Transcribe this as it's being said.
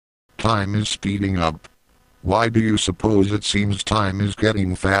Time is speeding up. Why do you suppose it seems time is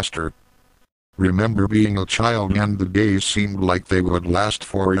getting faster? Remember being a child and the days seemed like they would last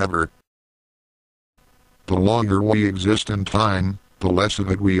forever. The longer we exist in time, the less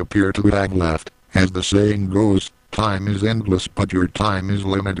of it we appear to have left. As the saying goes, time is endless but your time is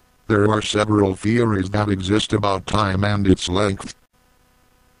limited. There are several theories that exist about time and its length,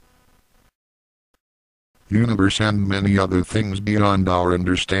 universe and many other things beyond our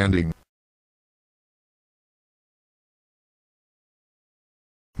understanding.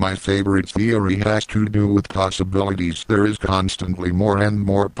 My favorite theory has to do with possibilities. There is constantly more and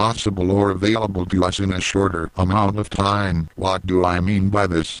more possible or available to us in a shorter amount of time. What do I mean by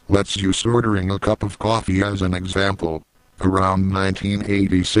this? Let's use ordering a cup of coffee as an example. Around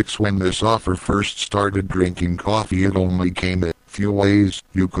 1986, when this offer first started drinking coffee, it only came in few ways.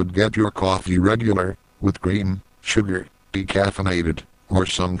 You could get your coffee regular, with cream, sugar, decaffeinated, or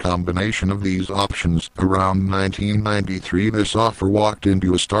some combination of these options. Around 1993, this offer walked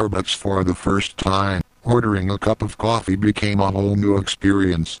into a Starbucks for the first time. Ordering a cup of coffee became a whole new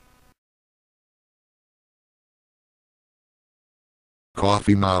experience.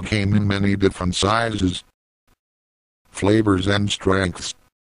 Coffee now came in many different sizes, flavors and strengths.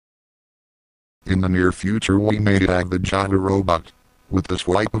 In the near future we may have the Java robot. With the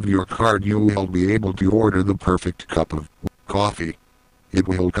swipe of your card you will be able to order the perfect cup of coffee. It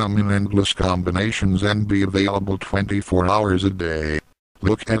will come in endless combinations and be available 24 hours a day.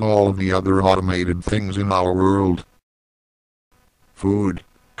 Look at all of the other automated things in our world. Food,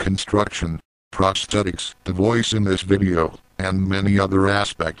 construction, prosthetics, the voice in this video, and many other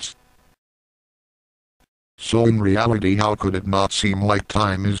aspects. So in reality, how could it not seem like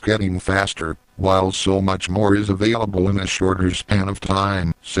time is getting faster, while so much more is available in a shorter span of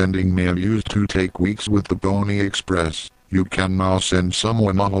time? Sending mail used to take weeks with the Pony Express. You can now send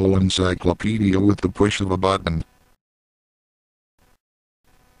someone a whole encyclopedia with the push of a button.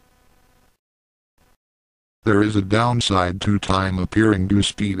 There is a downside to time appearing to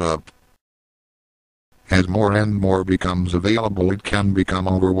speed up. As more and more becomes available, it can become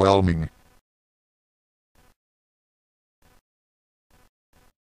overwhelming.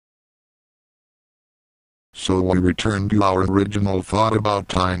 So we return to our original thought about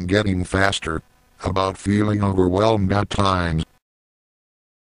time getting faster, about feeling overwhelmed at times.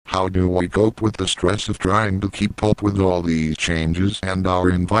 How do we cope with the stress of trying to keep up with all these changes and our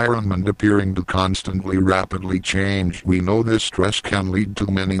environment appearing to constantly rapidly change? We know this stress can lead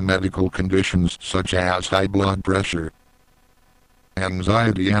to many medical conditions such as high blood pressure,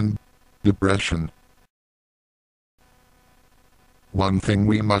 anxiety and depression. One thing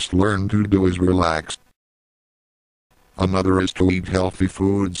we must learn to do is relax. Another is to eat healthy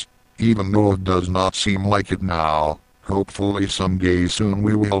foods, even though it does not seem like it now. Hopefully someday soon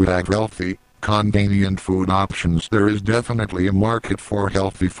we will have healthy, convenient food options. There is definitely a market for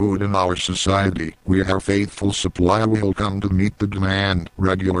healthy food in our society. Our faithful supply will come to meet the demand.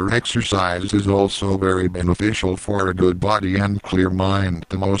 Regular exercise is also very beneficial for a good body and clear mind.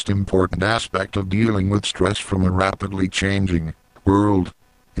 The most important aspect of dealing with stress from a rapidly changing world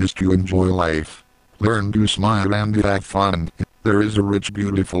is to enjoy life. Learn to smile and have fun. There is a rich,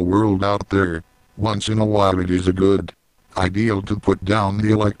 beautiful world out there. Once in a while it is a good ideal to put down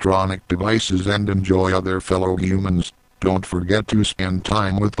the electronic devices and enjoy other fellow humans. Don't forget to spend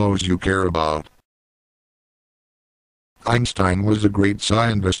time with those you care about. Einstein was a great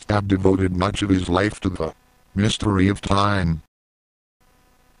scientist that devoted much of his life to the mystery of time.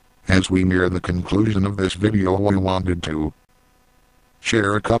 As we near the conclusion of this video, we wanted to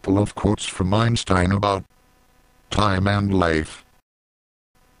share a couple of quotes from Einstein about time and life.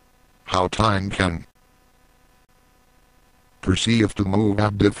 How time can perceive to move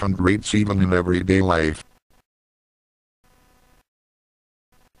at different rates even in everyday life.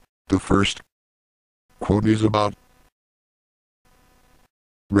 The first quote is about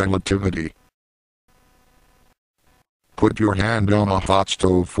relativity. Put your hand on a hot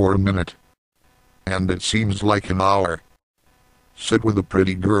stove for a minute, and it seems like an hour. Sit with a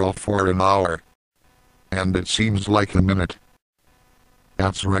pretty girl for an hour, and it seems like a minute.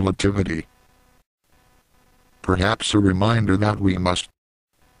 That's relativity. Perhaps a reminder that we must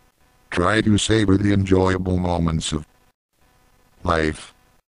try to savor the enjoyable moments of life,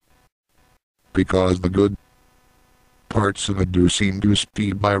 because the good parts of it do seem to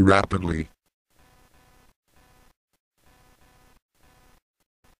speed by rapidly.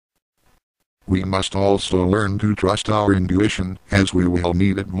 We must also learn to trust our intuition, as we will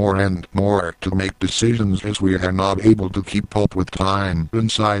need it more and more to make decisions as we are not able to keep up with time.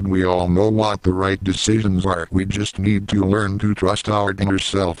 Inside we all know what the right decisions are. We just need to learn to trust our inner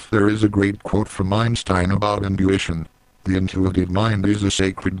self. There is a great quote from Einstein about intuition. The intuitive mind is a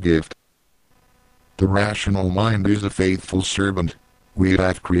sacred gift. The rational mind is a faithful servant. We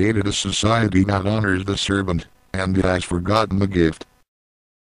have created a society that honors the servant, and it has forgotten the gift.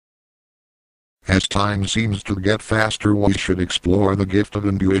 As time seems to get faster, we should explore the gift of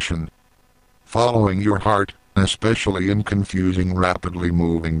intuition. Following your heart, especially in confusing, rapidly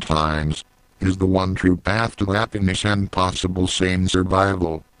moving times, is the one true path to happiness and possible sane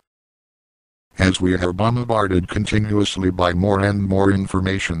survival. As we are bombarded continuously by more and more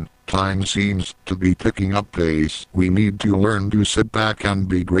information, time seems to be picking up pace. We need to learn to sit back and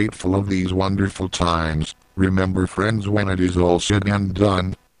be grateful of these wonderful times. Remember, friends, when it is all said and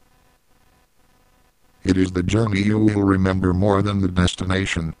done, it is the journey you will remember more than the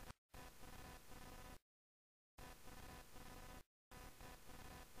destination.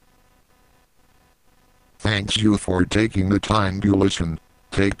 Thanks you for taking the time to listen.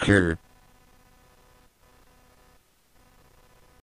 Take care.